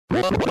The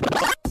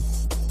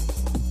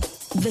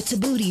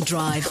Tabooty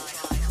Drive.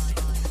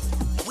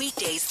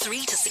 Weekdays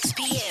 3 to 6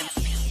 p.m.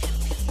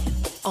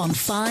 on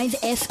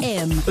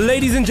 5FM.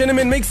 Ladies and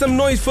gentlemen, make some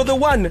noise for the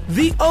one,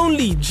 the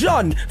only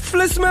John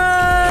Vlismas!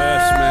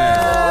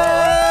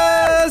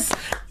 Yes, man.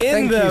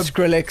 Thank you,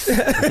 Skrillex.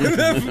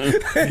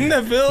 in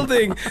the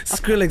building.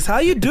 Skrillex, how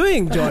are you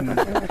doing, John?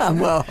 I'm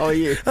well, how are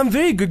you? I'm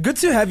very good. Good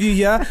to have you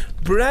here.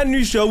 Brand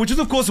new show, which is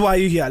of course why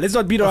you're here. Let's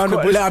not beat around the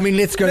bush. I mean,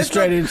 let's go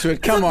straight into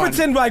it. Come on. Let's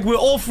pretend like we're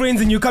all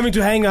friends and you're coming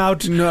to hang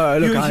out. No,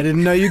 look, I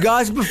didn't know you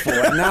guys before.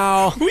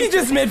 Now we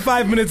just met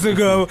 5 minutes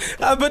ago.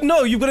 But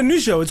no, you've got a new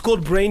show. It's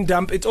called Brain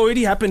Dump. It's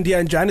already happened here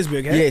in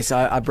Johannesburg, eh? Yes,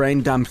 I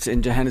brain dumped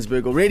in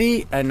Johannesburg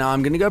already, and now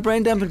I'm going to go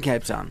brain dump in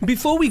Cape Town.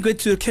 Before we get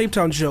to the Cape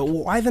Town show,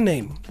 why the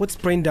name? What's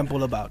Brain Dump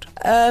all about?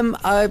 I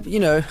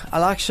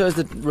like shows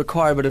that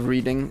require a bit of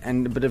reading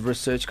and a bit of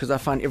research because I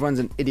find everyone's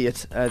an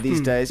idiot these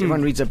days.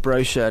 Everyone reads a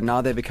brochure.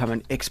 Now they become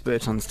an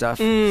expert on stuff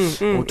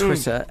or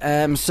Twitter.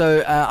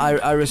 So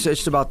I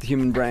researched about the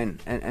human brain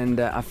and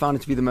I found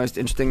it to be the most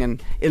interesting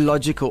and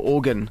illogical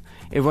organ.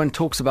 Everyone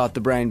talks about the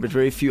brain, but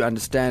very few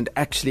understand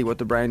actually what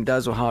the brain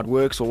does or how it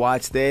works or why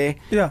it's there.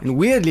 Yeah. And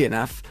weirdly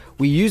enough,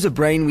 we use a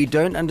brain we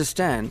don't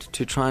understand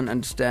to try and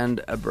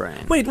understand a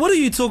brain. Wait, what are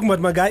you talking about,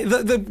 my guy?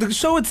 The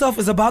show itself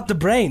is about the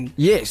brain.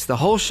 Yes, the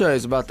whole show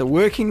is about the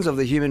workings of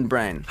the human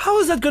brain. How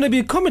is that going to be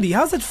a comedy?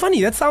 How's that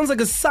funny? That sounds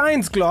like a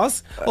science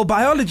class or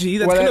biology.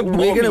 That's Well, going to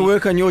we're going to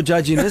work on your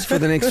judginess for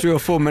the next 3 or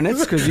 4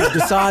 minutes because you've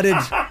decided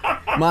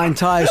my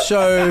entire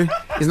show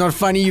is not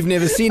funny. You've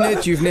never seen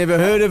it. You've never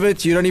heard of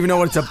it. You don't even know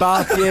what it's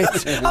about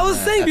yet. I was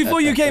saying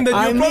before you came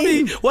that you're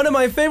probably one of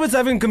my favorite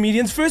South African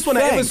comedians. First one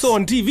I ever saw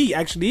on TV,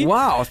 actually.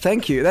 Wow,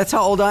 thank you. That's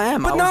how old I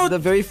am. But I now, was the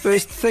very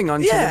first thing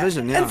on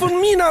television. Yeah. And for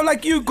me now,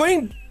 like you're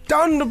going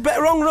down the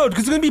wrong road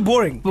because it's going to be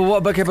boring.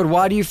 But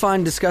why do you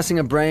find discussing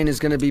a brain is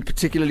going to be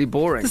particularly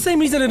boring? The same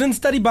reason I didn't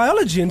study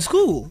biology in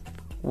school.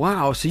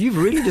 Wow, so you've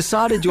really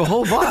decided your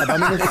whole vibe. I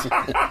mean,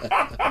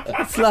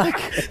 it's like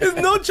there's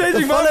no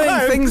changing my following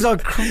life. Things are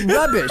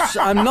rubbish.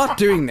 I'm not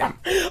doing them.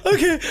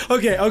 Okay.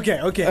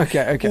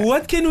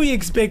 What can we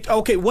expect?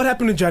 Okay, what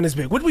happened in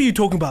Johannesburg? What were you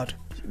talking about?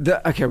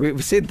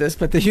 We said this,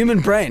 but the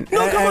human brain.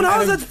 No, come on,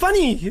 how is that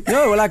funny?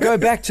 No, well, I go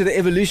back to the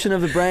evolution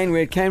of the brain,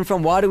 where it came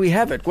from. Why do we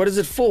have it? What is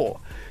it for?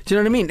 Do you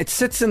know what I mean? It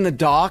sits in the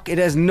dark. It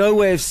has no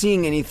way of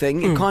seeing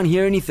anything. It can't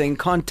hear anything,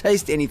 can't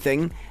taste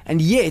anything,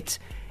 and yet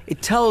it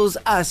tells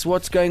us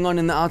what's going on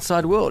in the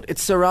outside world.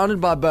 It's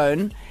surrounded by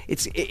bone.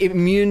 It's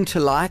immune to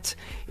light.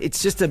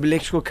 It's just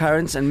electrical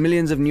currents and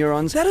millions of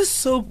neurons. That is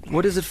so...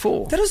 What is it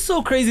for? That is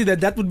so crazy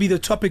that would be the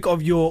topic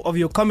of your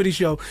comedy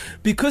show.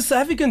 Because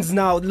South Africans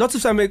now, lots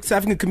of South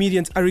African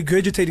comedians are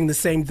regurgitating the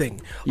same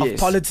thing. Of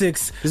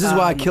politics. This is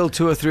why I kill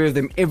 2 or 3 of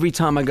them every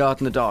time I go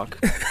out in the dark.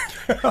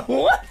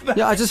 What?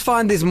 Yeah, I just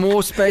find there's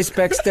more space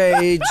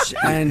backstage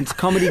and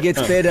comedy gets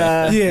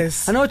better.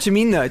 Yes. I know what you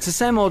mean though. It's the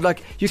same old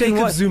like...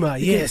 Jacob Zuma,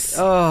 yes.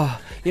 Oh...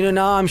 You know,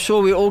 now I'm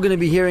sure we're all going to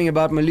be hearing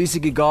about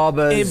Malusi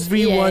Gigaba's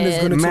everyone is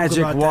going to talk magic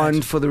about wand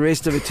that for the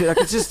rest of it too. Like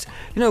it's just,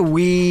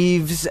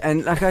 weaves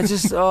and like I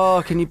just,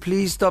 can you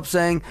please stop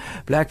saying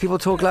black people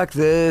talk like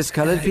this,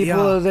 colored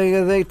people they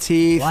got their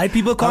teeth, white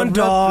people can't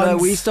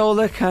dance, we stole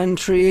the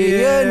country,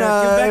 give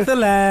back the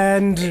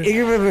land.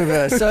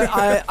 So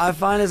I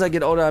find as I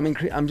get older,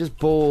 I'm just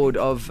bored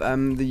of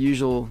the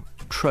usual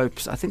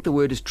tropes. I think the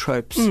word is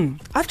tropes.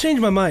 I've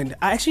changed my mind.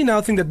 I actually now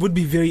think that would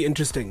be very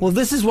interesting. Well,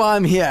 this is why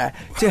I'm here,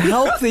 to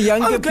help the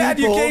younger people. I'm glad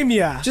you came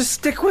here. Just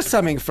stick with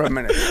something for a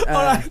minute.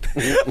 All right.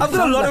 I've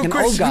got a lot of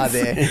questions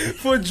there.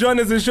 for John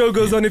as the show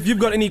goes on. If you've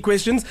got any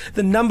questions,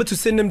 the number to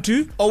send them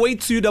to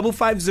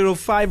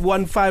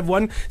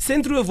 082-550-5151.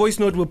 Send through a voice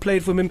note. We'll play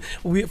it for him, and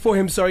we'll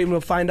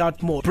find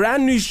out more.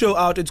 Brand new show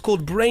out. It's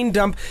called Brain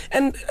Dump.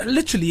 And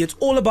literally, it's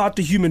all about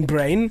the human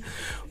brain.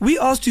 We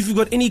asked you if you've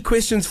got any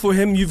questions for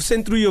him. You've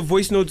sent through your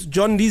voice notes.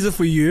 John, these are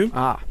for you.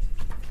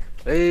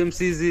 Hey,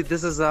 MCZ,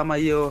 this is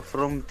Amayo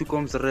from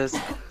Tukom's Rest.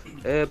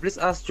 Please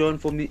ask John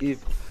for me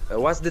if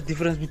what's the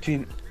difference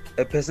between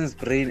a person's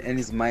brain and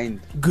his mind?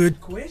 Good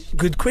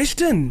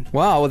question.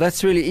 Wow, well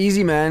that's really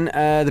easy, man.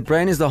 The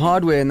brain is the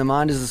hardware and the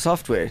mind is the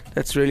software.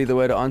 That's really the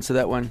way to answer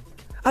that one.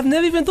 I've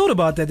never even thought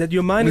about that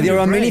your mind is your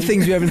brain. There are many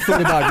things we haven't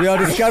thought about. We are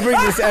discovering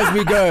this as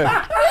we go.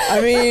 I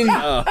mean,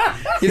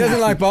 he doesn't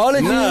like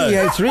biology, he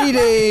hates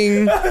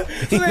reading.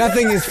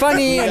 Nothing is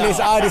funny unless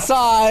I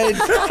decide.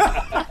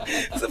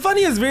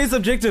 Funny is very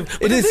subjective.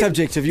 It is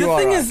subjective, you are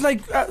The thing right. is,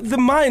 like, the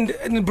mind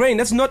and the brain,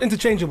 that's not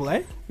interchangeable,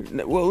 eh?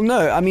 Well,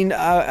 no, I mean,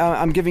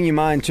 I'm giving you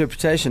my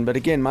interpretation, but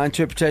again, my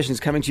interpretation is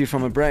coming to you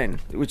from a brain,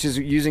 which is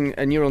using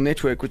a neural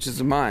network, which is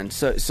the mind.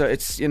 So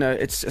it's,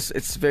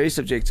 it's very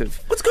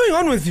subjective. What's going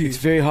on with you? It's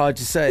very hard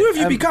to say. Who have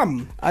you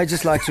become? I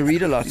just like to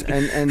read a lot,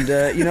 and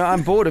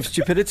I'm bored of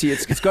stupidity.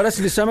 It's got us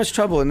into so much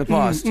trouble in the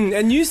past.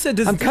 And you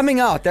said I'm coming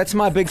out. That's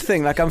my big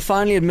thing. Like, I'm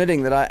finally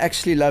admitting that I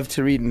actually love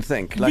to read and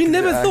think. Like, we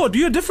never thought.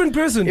 You're a different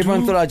person.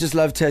 Everyone thought I just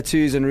loved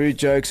tattoos and rude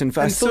jokes, and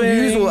I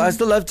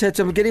still love tattoos.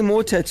 I'm getting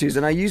more tattoos,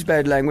 and I use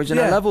bad language. language, and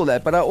I Yeah. love all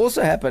that. But I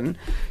also happen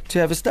to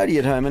have a study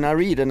at home, and I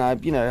read, and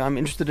I'm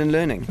interested in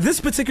learning. This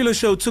particular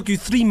show took you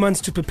 3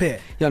 months to prepare.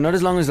 Yeah, not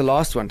as long as the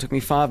last one. It took me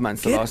 5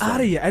 months. The Get last out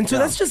one. of here. And so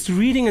Yeah. that's just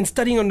reading and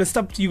studying on the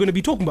stuff you're going to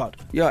be talking about.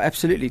 Yeah,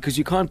 absolutely. Because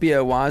you can't be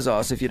a wise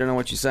ass if you don't know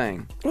what you're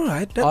saying. All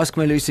right. Ask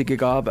Malusi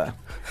Gigaba.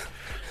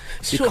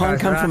 You Sure. can't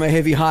come from a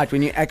heavy height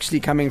when you're actually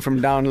coming from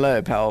down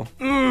low, pal.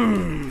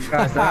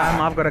 Guys,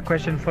 I've got a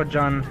question for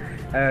John.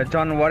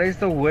 John, what is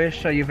the worst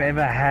show you've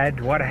ever had?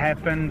 What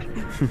happened?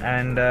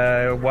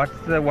 And what's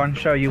the one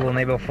show you will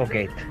never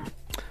forget?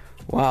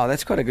 Wow,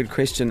 that's quite a good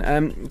question.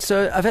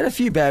 So I've had a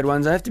few bad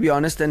ones, I have to be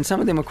honest, and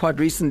some of them are quite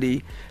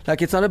recently.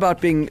 Like, it's not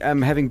about being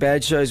having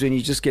bad shows when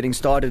you're just getting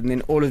started and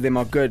then all of them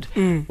are good.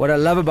 What I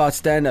love about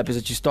stand-up is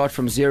that you start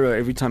from zero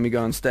every time you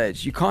go on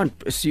stage. You can't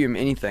assume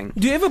anything.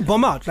 Do you ever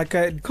bomb out? Like,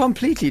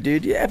 Completely,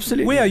 dude. Yeah,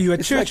 absolutely. Where are you,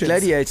 at it's churches? Like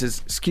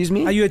gladiators. Excuse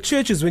me? are you at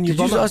churches when you Did you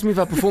bomb just out? ask me if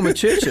I perform at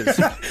churches?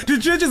 Do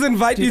churches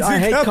invite you Dude, to I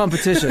hate come?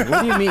 competition.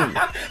 What do you mean?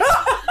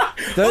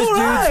 Those All dudes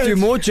right. do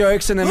more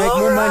jokes and they make All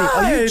more money.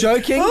 Are you right.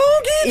 joking?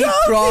 Okie Eat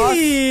grass,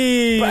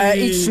 dokie.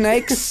 eat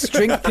snakes,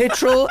 drink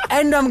petrol,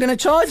 and I'm going to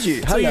charge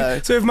you. Hello.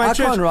 So if my I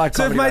church, can't write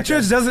so if comedy my like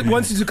church doesn't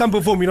want you to come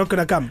perform, you're not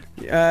gonna come.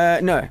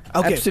 that. No,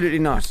 Okay. absolutely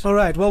not. All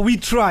right. Well, we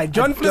tried.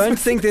 John I don't Vlismas-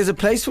 think there's a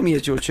place for me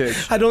at your church.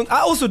 I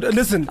also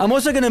listen. I'm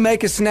also going to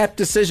make a snap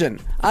decision.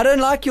 I don't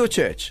like your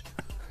church.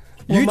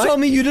 You my- told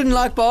me you didn't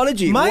like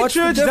biology. My What's the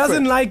church difference?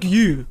 doesn't like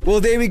you. Well,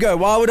 there we go.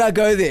 Why would I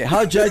go there?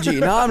 How judgy.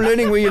 Now I'm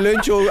learning where you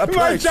learnt your My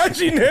approach.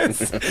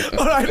 judginess.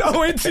 All right.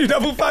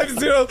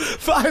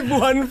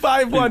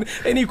 082-550-5151.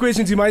 Any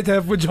questions you might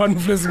have for John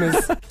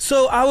Vlismas?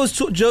 So I was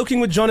joking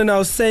with John, and I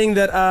was saying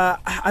that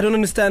I don't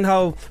understand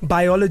how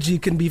biology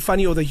can be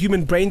funny or the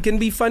human brain can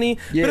be funny.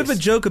 Yes. Bit of a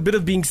joke, a bit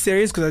of being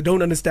serious because I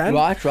don't understand.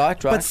 Right.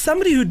 But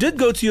somebody who did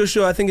go to your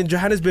show, I think in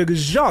Johannesburg, is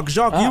Jacques.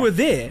 Jacques, you were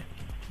there.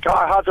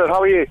 Hi, Hazard,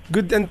 how are you?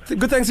 Good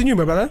thanks to you,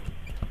 my brother.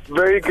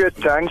 Very good,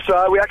 thanks.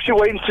 We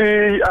actually went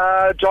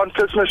to John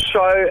Vlismas'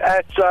 show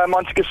at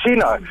Monte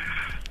Casino,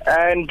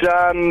 and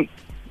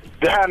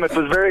damn, it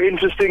was very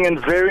interesting and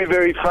very,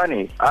 very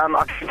funny.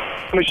 I can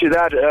promise you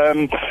that.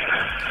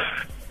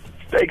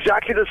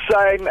 Exactly the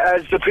same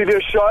as the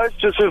previous shows,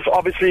 just with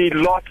obviously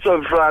lots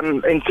of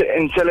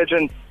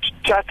intelligent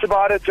chats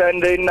about it,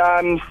 and then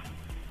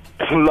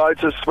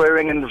loads of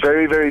swearing and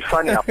very, very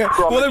funny. I promise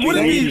Well, it you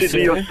wouldn't need be- to do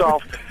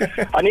yourself.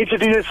 I need to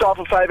do yourself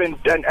a favor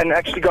and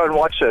actually go and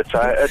watch it.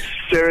 It's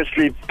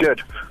seriously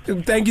good.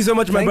 Thank you so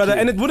much, my Thank brother. you.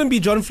 And it wouldn't be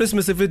John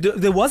Vlismas if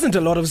there wasn't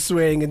a lot of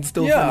swearing and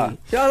still Yeah. funny.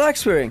 Yeah, I like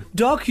swearing.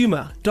 Dark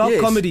humor, dark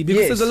Yes, comedy, because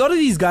yes. there's a lot of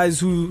these guys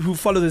who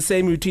follow the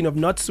same routine of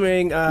not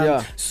swearing,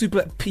 Yeah.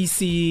 super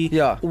PC.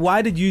 Yeah.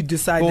 Why did you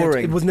decide that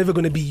Boring. it was never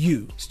going to be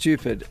you?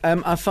 Stupid.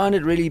 I find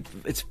it really,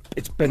 it's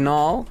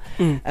banal.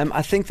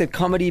 I think that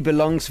comedy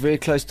belongs very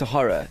close to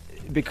horror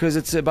because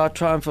it's about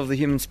triumph of the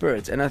human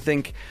spirit. And I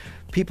think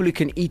people who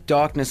can eat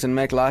darkness and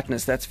make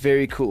lightness, that's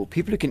very cool.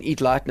 People who can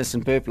eat lightness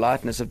and burp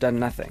lightness have done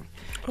nothing.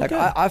 Like,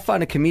 Okay. I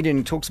find a comedian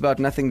who talks about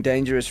nothing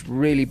dangerous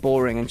really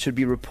boring and should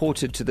be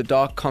reported to the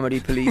dark comedy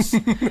police.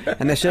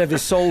 And they should have their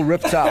soul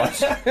ripped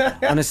out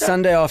on a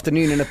Sunday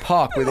afternoon in a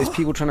park where there's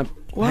people trying to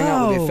hang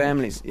out with their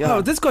families. Yeah.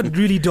 Wow, this got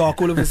really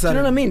dark all of a Do you sudden.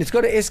 know what I mean? It's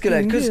got to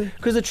escalate because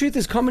Yeah. the truth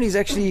is, comedy is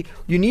actually,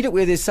 you need it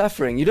where there's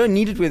suffering. You don't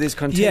need it where there's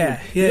contentment.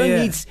 Yeah,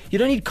 yeah. You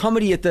don't need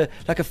comedy at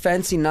like a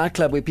fancy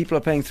nightclub where people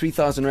are paying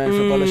 3,000 rand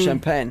for a bottle of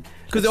champagne.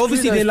 Because Screw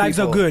obviously those their lives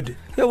are people. good.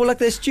 Yeah, well, like,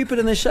 they're stupid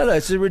and they're shallow.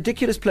 It's a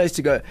ridiculous place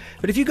to go.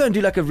 But if you go and do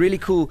like a really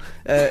cool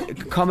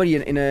comedy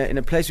in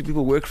a place where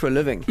people work for a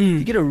living,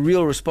 you get a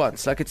real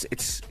response. Like,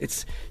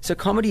 it's so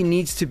comedy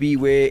needs to be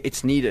where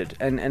it's needed,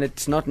 and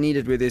it's not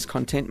needed where there's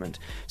contentment.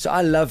 So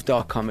I love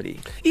dark comedy.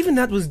 Even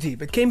that was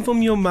deep. It came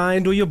from your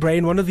mind or your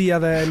brain, one or the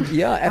other. And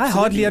Yeah, I hardly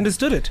absolutely.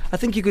 understood it. I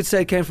think you could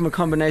say it came from a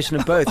combination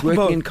of both, working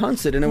Both. in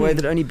concert in a way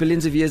that only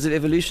billions of years of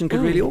evolution could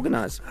really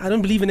organize. I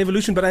don't believe in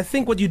evolution, but I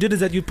think what you did is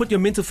that you put your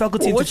mental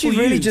faculty Well, into what full you've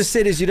really use. just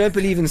said is you don't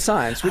believe in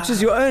science, which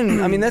is your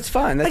own. I mean, that's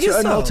fine. That's your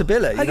own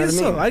Multibella. You I know guess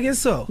what I mean? so. I guess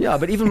so. Yeah,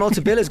 but even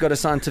Multibella's got a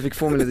scientific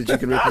formula that you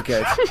can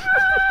replicate.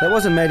 That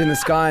wasn't made in the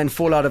sky and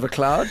fall out of a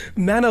cloud.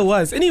 Manna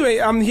was. Anyway,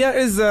 here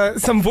is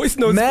some voice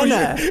notes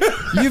Manna. for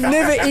you. You've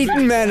never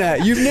eaten manna.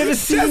 You've never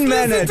Just seen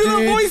manna, listen to the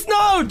dude. voice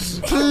note.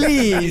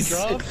 Please.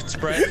 Draft, it's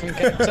Brad from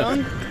Cape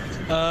Town.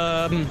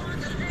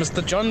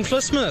 Mr. John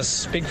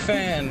Vlismas, big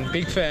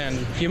fan.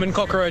 Human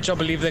cockroach, I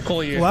believe they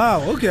call you.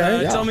 Wow,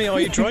 okay. Tell me, are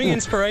you drawing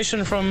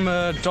inspiration from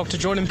Dr.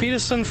 Jordan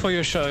Peterson for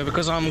your show?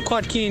 Because I'm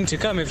quite keen to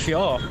come if you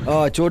are.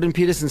 Oh, Jordan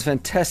Peterson's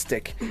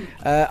fantastic.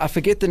 I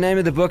forget the name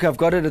of the book. I've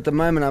got it at the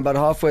moment. I'm about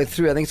halfway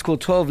through. I think it's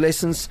called 12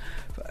 Lessons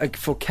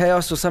for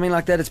Chaos or something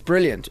like that. It's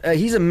brilliant.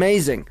 He's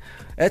amazing.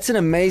 That's an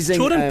amazing...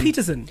 Jordan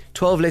Peterson.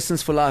 12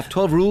 Lessons for Life.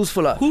 12 Rules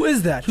for Life. Who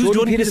is that? Who's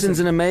Jordan Peterson's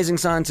Peterson? an amazing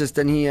scientist,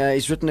 and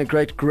he's written a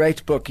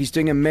great book. He's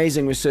doing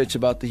amazing research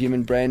about the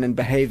human brain and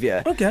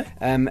behavior. Okay.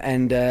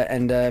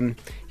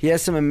 he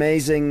has some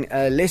amazing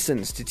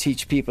lessons to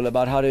teach people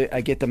about how to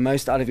get the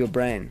most out of your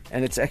brain,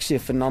 and it's actually a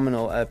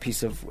phenomenal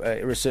piece of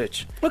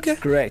research. Okay,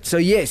 great. So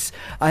yes,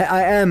 I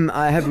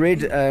have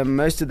read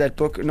most of that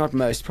book, not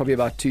most, probably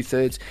about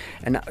 2/3,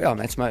 and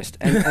that's most.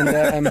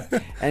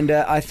 And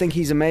I think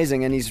he's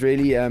amazing, and he's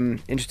really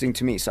interesting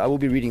to me. So I will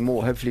be reading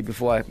more, hopefully,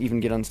 before I even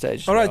get on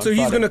stage. All right, so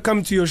he's going to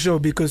come to your show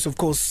because, of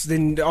course,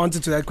 then the answer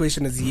to that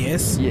question is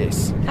yes.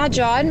 Yes. Hi,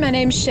 John. My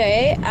name's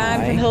Shay.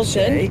 I'm from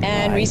Hilton, Shay.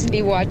 and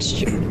recently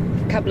watched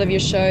a couple of your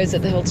shows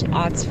at the Hilton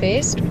Arts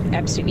Fest.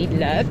 Absolutely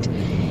loved.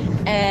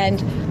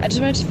 And I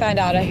just wanted to find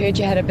out, I heard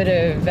you had a bit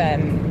of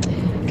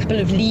couple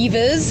of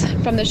leavers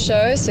from the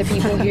show, so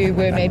people who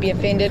were maybe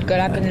offended got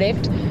up and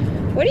left.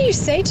 What do you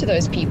say to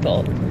those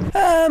people?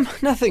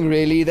 Nothing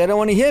really. They don't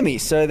want to hear me,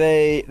 so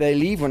they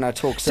leave when I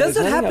talk. So does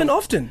it happen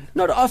often?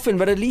 Not often,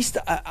 but at least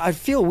I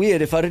feel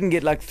weird if I didn't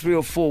get like 3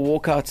 or 4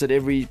 walkouts at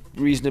every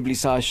reasonably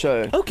sized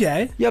show.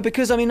 Okay. Yeah,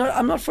 because I mean,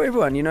 I'm not for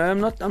everyone, you know.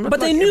 I'm not. But like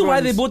they knew why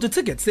they bought the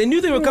tickets. They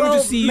knew they were coming to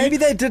see you. Maybe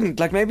they didn't.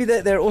 Like maybe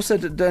they also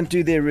don't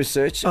do their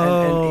research,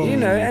 and you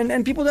know,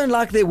 and people don't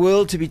like their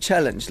world to be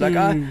challenged. Like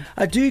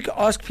I do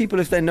ask people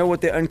if they know what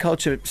their own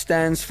culture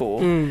stands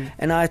for,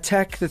 and I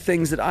attack the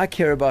things that I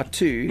care about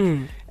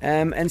too.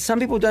 And some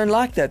people don't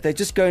like that. They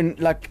just go and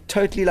like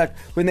totally like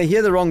when they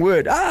hear the wrong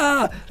word.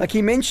 Like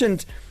he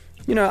mentioned,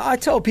 you know, I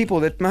tell people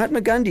that Mahatma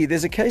Gandhi,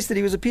 there's a case that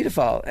he was a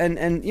pedophile.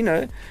 And you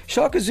know,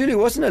 Shaka Zulu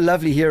wasn't a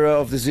lovely hero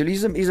of the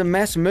Zulus. He's a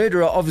mass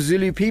murderer of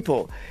Zulu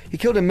people. He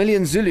killed 1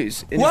 million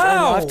Zulus in his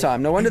own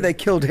lifetime. No wonder they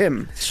killed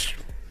him.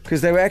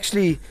 Because they were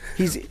actually,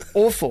 he's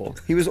awful.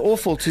 He was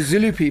awful to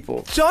Zulu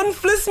people. John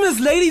Vlismas,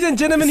 ladies and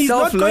gentlemen, he's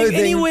not going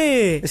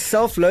anywhere. A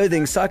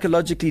self-loathing,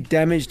 psychologically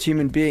damaged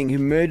human being who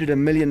murdered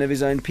 1 million of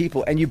his own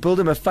people, and you build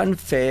him a fun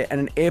fair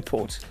and an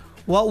airport.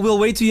 Well, we'll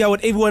wait to hear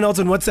what everyone else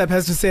on WhatsApp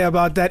has to say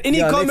about that.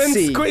 Any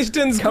comments,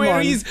 questions,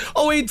 queries?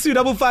 082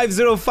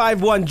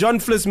 55051. John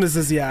Vlismas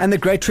is here. And the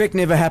Great Trek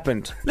never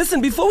happened.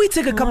 Listen, before we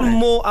take a couple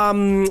more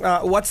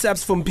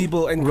WhatsApps from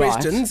people and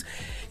questions,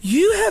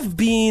 you have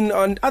been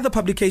on other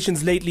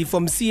publications lately,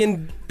 from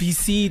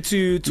CNBC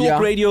to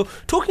Talk Radio,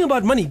 talking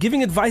about money,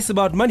 giving advice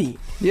about money.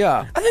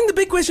 Yeah. I think the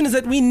big question is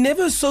that we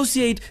never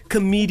associate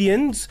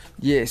comedians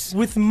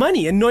with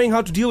money and knowing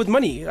how to deal with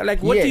money.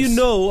 Like, what do you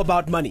know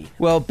about money?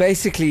 Well,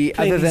 basically,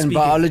 other than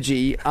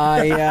biology,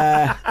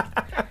 I've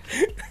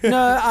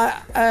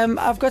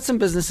got some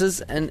businesses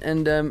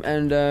and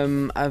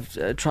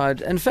I've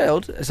tried and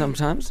failed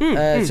sometimes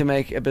to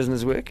make a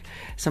business work.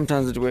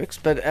 Sometimes it works,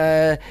 but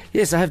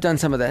yes, I have done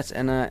some of that,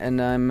 and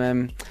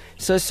I'm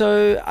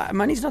so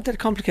money's not that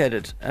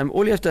complicated.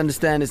 All you have to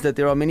understand is that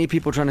there are many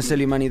people trying to sell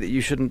you money that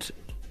you shouldn't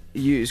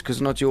use because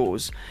it's not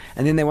yours,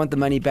 and then they want the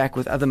money back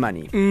with other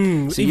money.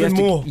 So you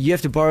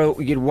have to borrow.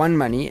 You get one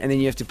money, and then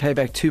you have to pay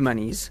back 2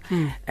 monies,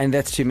 and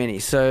that's too many.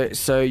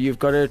 So you've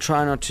got to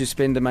try not to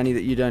spend the money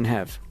that you don't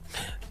have.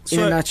 In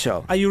a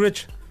nutshell, are you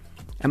rich?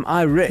 Am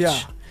I rich? Yeah.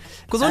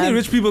 Because only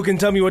rich people can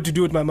tell me what to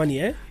do with my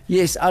money, eh?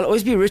 Yes, I'll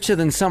always be richer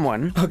than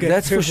someone. Okay,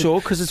 that's for sure,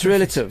 because it's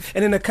relative.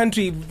 And in a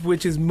country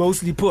which is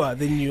mostly poor,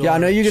 then you. Yeah, I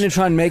know you're going to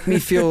try and make me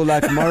feel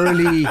like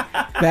morally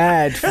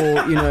bad for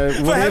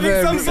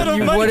whatever, some sort of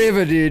money.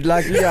 Whatever, dude.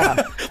 Like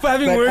for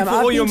having worked for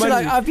all your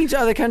money. I've been to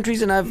other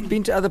countries and I've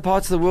been to other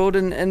parts of the world,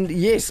 and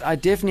yes, I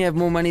definitely have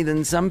more money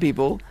than some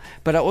people,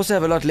 but I also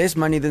have a lot less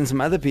money than some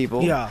other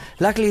people. Yeah.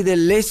 Luckily, there are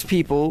less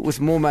people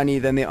with more money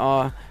than there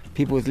are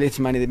people with less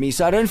money than me,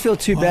 so I don't feel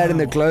too bad in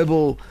the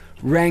global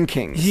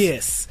rankings.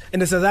 Yes. In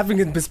the South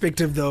African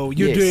perspective, though,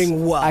 you're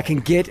doing well. I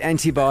can get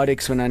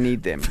antibiotics when I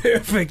need them.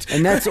 Perfect.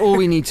 And that's all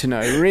we need to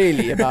know,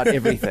 really, about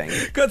everything.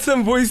 Got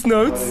some voice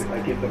notes. I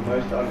get the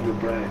most out of your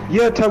brain.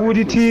 Yeah,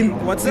 Tabudi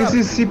team. What's up?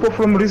 This is Sipo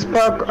from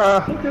Rispark.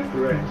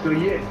 Correct. So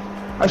yes.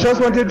 I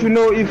just wanted to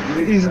know if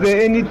is there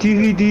any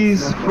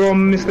DVDs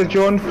from Mr.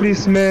 John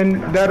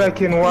Vlismas that I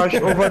can watch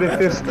over the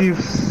festive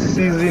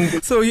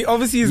season. So he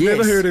obviously has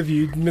never heard of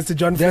you, Mr.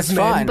 John Vlismas. That's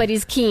fine. But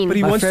he's keen. But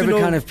he My wants favorite to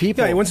know, kind of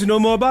people. Yeah, he wants to know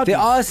more about there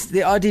are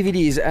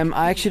DVDs.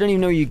 I actually don't even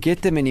know you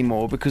get them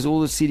anymore because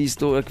all the CD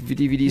store,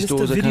 DVD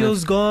stores are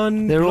Video's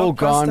gone. They're all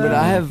gone. But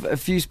I have a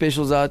few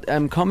specials out.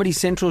 Comedy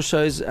Central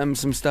shows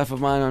some stuff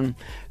of mine on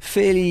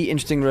fairly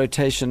interesting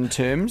rotation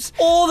terms.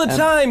 All the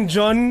time,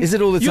 John. Is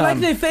it all the time? You're like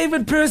their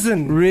favorite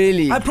person.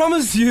 Really? I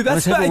promise you.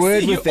 That's why I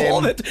see you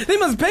all that. They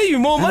must pay you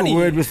more money. Have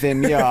a word with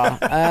them, yeah.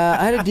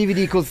 I had a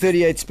DVD called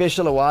 38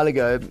 Special a while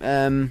ago.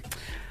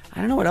 I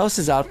don't know what else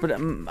is out, but I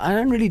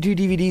don't really do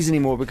DVDs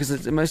anymore because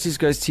it mostly just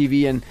goes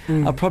TV, and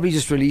I'll probably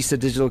just release a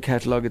digital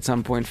catalogue at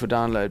some point for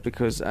download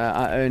because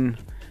I own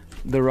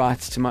the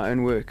rights to my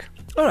own work.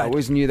 All right. I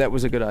always knew that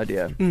was a good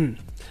idea.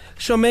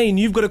 Charmaine,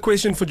 you've got a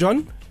question for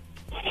John?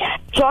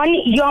 John,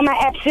 you're my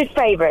absolute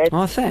favourite.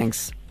 Oh,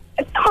 thanks.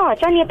 Oh,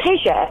 it's only a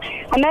pleasure.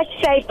 I must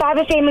say,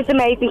 5FM is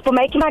amazing for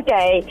making my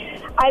day.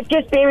 I've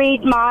just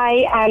buried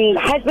my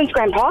husband's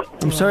grandpa.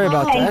 I'm sorry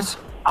about that.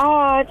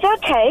 Oh,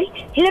 it's okay.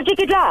 He lived a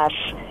good life.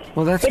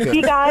 Well, that's good. But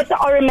you guys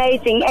are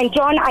amazing. And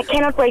John, I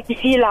cannot wait to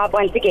see you live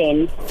once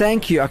again.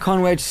 Thank you. I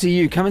can't wait to see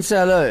you. Come and say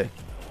hello.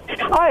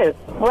 Oh,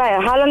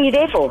 well, how long are you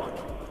there for?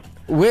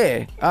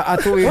 Where? I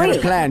thought we had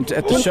it planned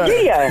at the show.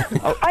 Studio.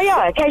 Oh,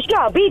 yeah, okay, sure,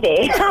 I'll be there.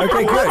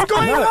 Okay, good. What's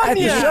going on at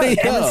here? the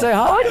show. Come and say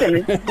hi.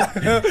 Awesome.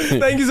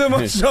 Thank you so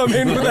much,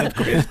 Charmaine, for that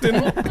question.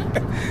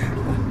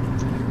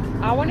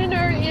 I want to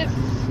know if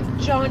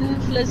John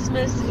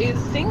Vlismas is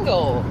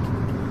single.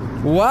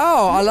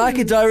 Wow, I like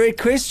a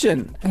direct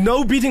question.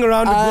 No beating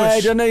around the bush.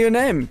 I don't know your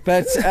name,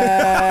 but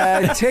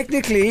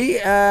technically,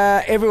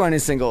 everyone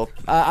is single.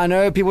 I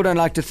know people don't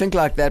like to think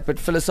like that, but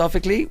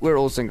philosophically, we're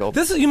all single.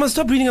 You must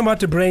stop reading about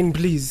the brain,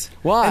 please.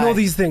 Why? And all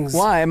these things.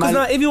 Why? Because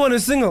now everyone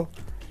is single.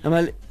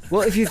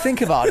 Well, if you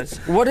think about it,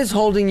 what is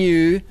holding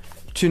you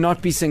to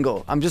not be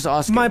single? I'm just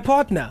asking. My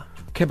partner.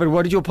 Okay, but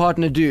what did your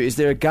partner do? Is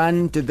there a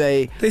gun? Did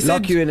they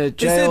lock you in a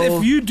jail? They said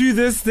if you do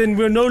this, then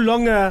we're no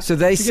longer So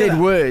they together.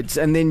 said words,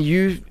 and then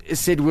you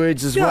said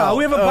words as well. Yeah,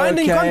 we have a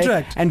binding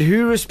contract. And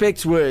who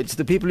respects words?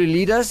 The people who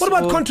lead us? What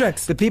about or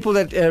contracts? The people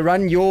that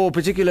run your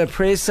particular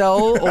prayer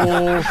cell?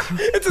 Or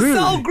It's a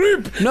cell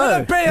group,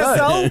 not a prayer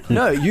cell.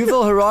 No,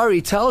 Yuval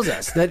Harari tells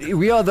us that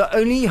we are the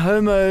only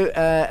homo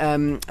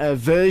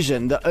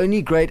version, the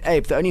only great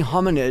ape, the only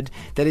hominid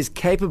that is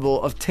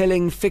capable of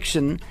telling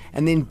fiction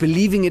and then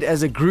believing it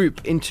as a group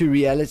into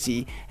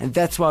reality, and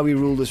that's why we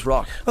rule this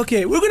rock.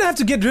 Okay, we're gonna have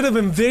to get rid of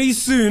him very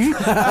soon.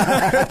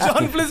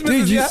 John Vlismas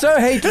Dude, is you here. so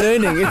hate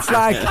learning. It's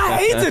like I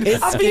hate it.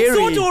 It's I've scary.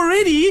 been taught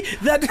already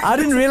that I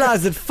didn't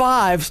realize that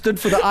 5 stood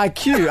for the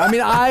IQ. I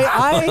mean,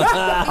 I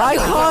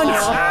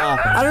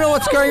can't. I don't know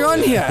what's going on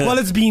here. Well,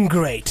 it's been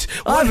great.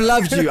 I've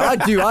loved you. I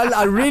do.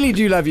 I really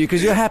do love you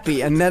because you're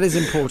happy, and that is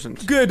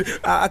important. Good.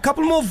 A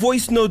couple more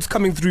voice notes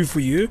coming through for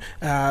you,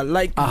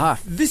 like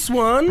this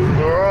one.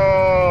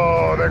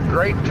 Oh, the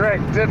great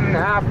trick didn't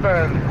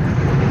happen.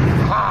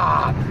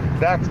 Ha!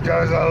 That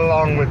goes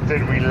along with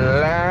did we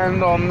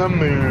land on the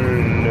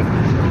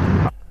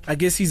moon? I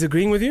guess he's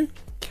agreeing with you.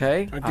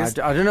 Okay. I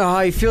don't know how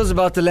he feels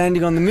about the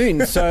landing on the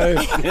moon. So,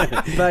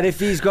 but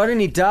if he's got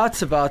any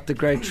doubts about the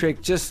great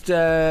trick, just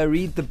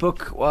read the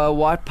book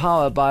White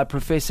Power by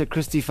Professor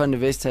Christy van der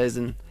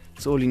Westhuizen.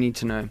 That's all you need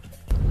to know.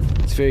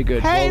 It's very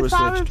good. Hey, well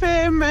researched.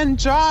 5FM and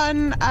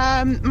John.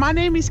 My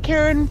name is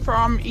Karen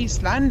from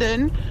East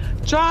London.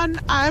 John,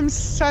 I'm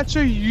such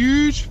a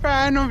huge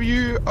fan of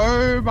you.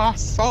 Oh, my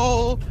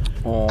soul.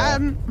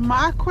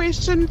 My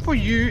question for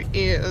you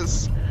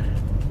is,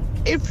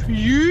 if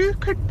you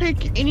could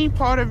pick any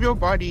part of your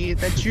body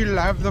that you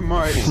love the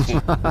most,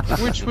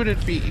 which would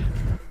it be?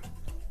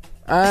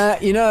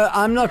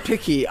 I'm not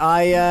picky.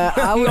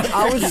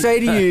 I would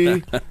say to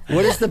you,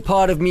 what is the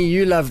part of me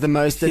you love the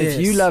most? And if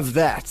you love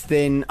that,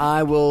 then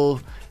I will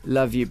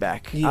love you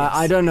back. Yes.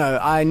 I don't know.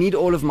 I need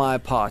all of my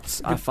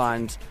parts, I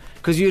find.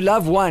 Because you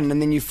love one and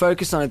then you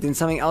focus on it, then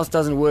something else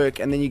doesn't work,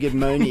 and then you get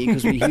moany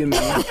because we're human,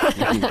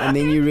 and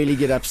then you really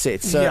get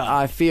upset. So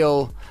I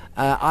feel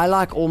I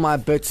like all my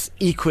bits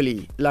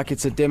equally, like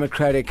it's a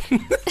democratic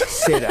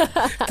setup.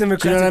 Do you know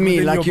what I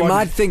mean? Like you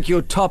might think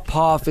your top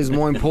half is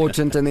more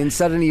important, and then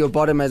suddenly your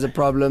bottom has a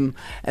problem,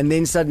 and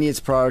then suddenly it's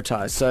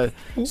prioritized. So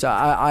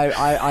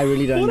I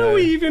really don't know. What are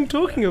we even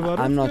talking about?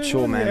 I'm not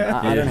sure, man.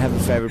 I don't have a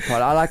favorite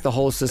part. I like the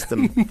whole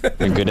system.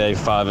 Good day,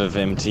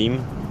 5FM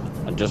team.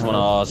 I just want to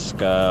ask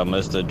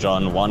Mr.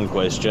 John one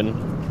question.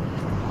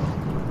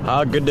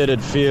 How good did it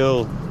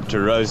feel to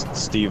roast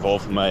Steve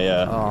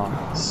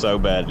Hofmeyer so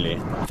badly?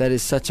 That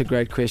is such a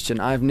great question.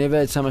 I've never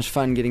had so much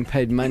fun getting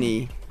paid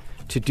money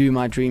to do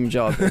my dream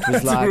job. It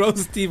was like,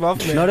 roast Steve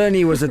Hofmeyer. Not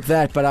only was it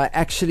that, but I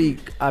actually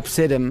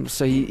upset him,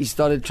 so he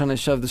started trying to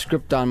shove the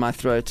script down my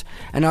throat.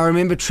 And I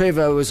remember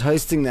Trevor was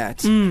hosting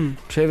that.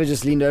 Trevor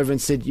just leaned over and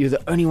said, "You're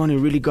the only one who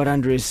really got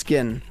under his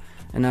skin."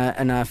 And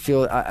I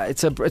feel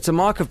it's a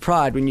mark of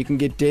pride when you can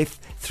get death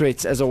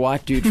threats as a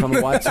white dude from a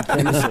white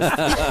supremacist.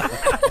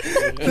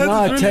 You know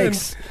how it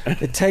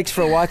takes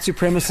for a white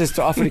supremacist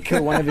to offer to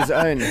kill one of his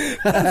own.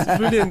 That's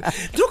brilliant.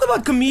 Talk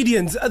about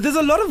comedians. There's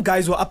a lot of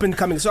guys who are up and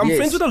coming. So I'm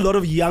friends with a lot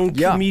of young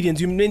comedians.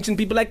 You mentioned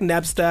people like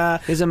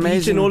Napster, It's amazing.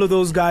 Beach, and all of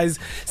those guys.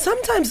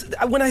 Sometimes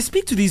when I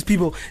speak to these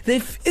people,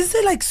 is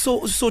there like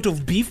sort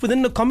of beef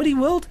within the comedy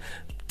world?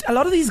 A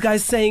lot of these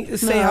guys say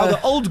how the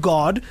old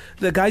guard,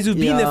 the guys who've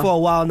been there for a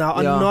while now,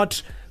 are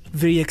not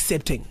very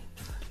accepting.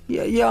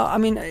 Yeah. I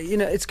mean,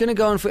 it's going to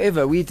go on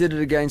forever. We did it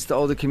against the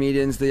older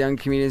comedians. The young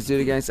comedians did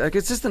it against. Like,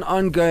 it's just an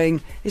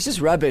ongoing. It's just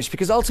rubbish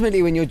because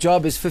ultimately, when your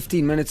job is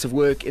 15 minutes of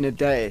work in a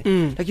day,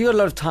 like you got a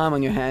lot of time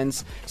on your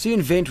hands, so you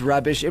invent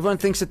rubbish. Everyone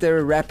thinks that they're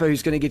a rapper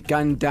who's going to get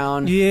gunned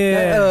down.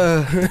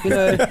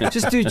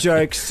 Just do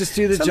jokes. Just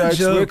do the jokes.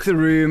 Work the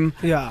room.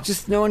 Yeah.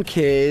 Just no one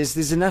cares.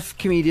 There's enough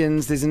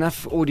comedians. There's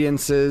enough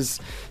audiences.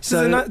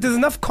 So there's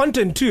enough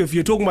content too if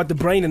you're talking about the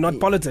brain and not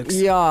politics.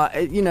 Yeah,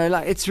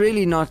 like it's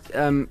really not.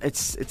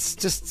 It's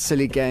just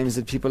silly games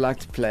that people like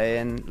to play,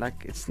 and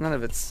like none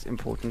of it's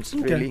important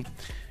really.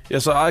 Yeah,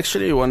 so I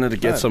actually wanted to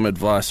get some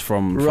advice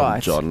from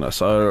John.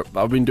 So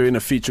I've been doing a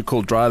feature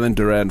called Drier Than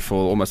Duran for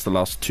almost the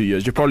last 2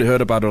 years. You've probably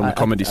heard about it on the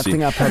comedy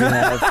scene. I think I probably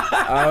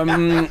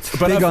have.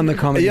 Big on the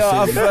comedy scene.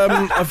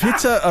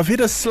 I've hit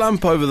a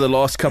slump over the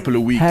last couple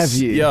of weeks. Have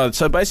you? Yeah,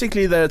 so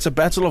basically it's a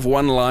battle of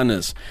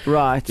one-liners.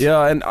 Right.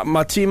 Yeah, and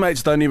my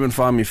teammates don't even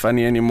find me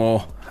funny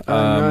anymore.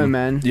 No,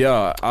 man.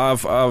 Yeah,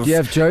 Do you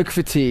have joke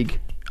fatigue?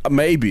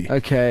 Maybe.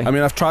 Okay. I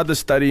mean, I've tried the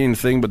studying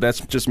thing, but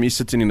that's just me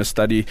sitting in a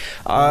study.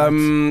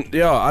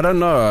 Yeah, I don't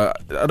know.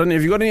 I don't know.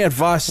 Have you got any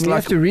advice? You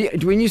have to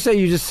read. When you say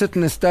you just sit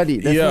in a study,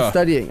 that's not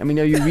studying. I mean,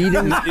 are you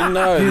reading?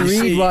 No, you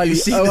read while you.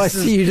 Oh, I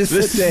see. You just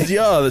sit there.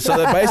 Yeah, so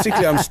that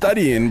basically I'm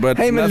studying, but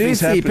hey,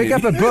 nothing's Malusi, happening. pick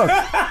up a book.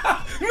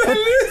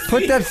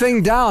 Put that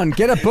thing down.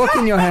 Get a book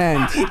in your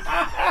hand.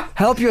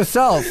 Help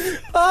yourself.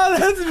 Oh,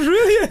 that's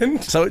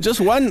brilliant. So just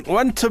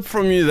one tip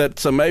from you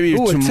that maybe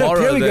tomorrow.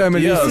 Here we go,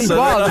 Malusi.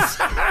 Wow,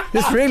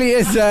 this really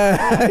is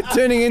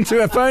turning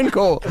into a phone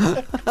call.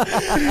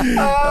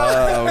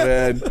 Oh,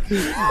 man.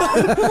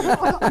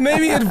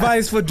 Maybe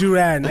advice for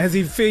Duran as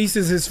he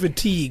faces his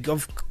fatigue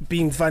of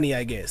being funny,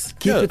 I guess.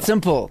 Keep it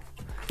simple.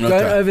 Don't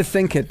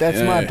overthink it.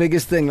 That's my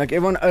biggest thing. Like,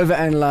 everyone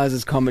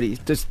overanalyzes comedy.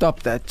 Just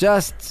stop that.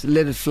 Just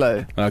let it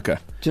flow. Okay.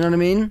 Do you know what I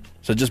mean?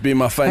 So just be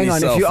my funny self.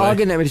 Hang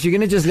on, if you're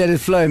going to just let it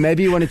flow,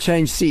 maybe you want to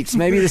change seats.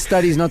 Maybe the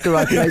study's not the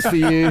right place for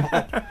you.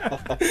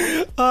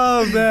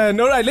 Oh, man.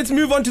 All right, let's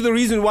move on to the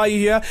reason why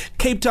you're here.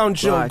 Cape Town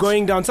show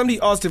going down.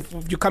 Somebody asked if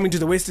you're coming to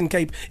the Western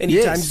Cape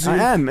anytime soon.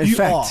 Yes, I am, in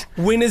fact.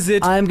 When is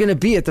it? I'm going to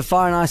be at the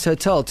Fire and Ice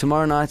Hotel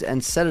tomorrow night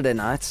and Saturday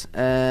night.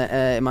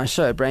 My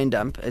show, Brain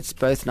Dump. It's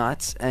both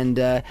nights. And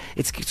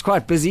it's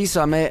quite busy,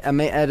 so I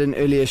may add an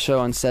earlier show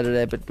on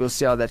Saturday, but we'll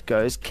see how that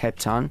goes, Cape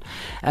Town.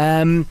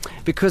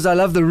 Because I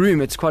love the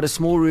room. It's quite a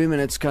small room and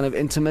it's kind of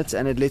intimate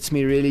and it lets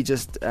me really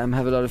just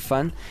have a lot of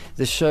fun.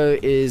 The show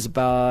is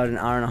about an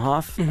hour and a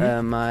half.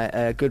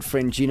 My good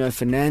friend Gino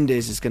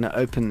Fernandez is going to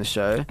open the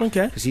show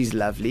because he's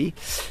lovely.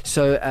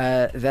 So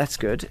that's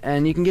good.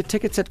 And you can get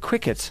tickets at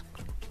Quicket.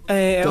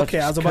 Okay,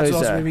 I was about to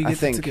ask maybe get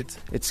the tickets.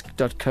 It's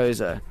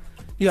 .coza.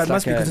 Yeah, it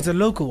must be because it's a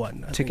local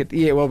one. Ticket.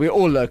 Yeah, well, we're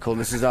all local.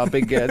 This is our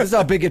big. This is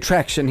our big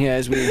attraction here,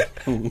 as we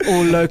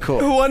all local.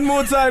 One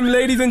more time,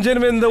 ladies and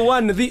gentlemen, the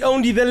one, the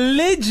only, the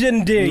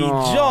legendary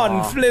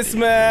John Vlismas.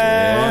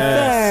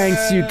 Yes.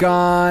 Thanks, you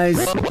guys.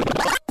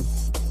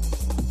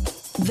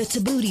 The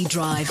Tabooty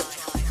Drive.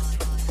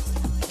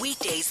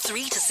 Weekdays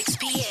 3 to 6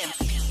 p.m.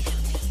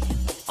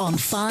 on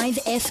 5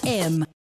 FM.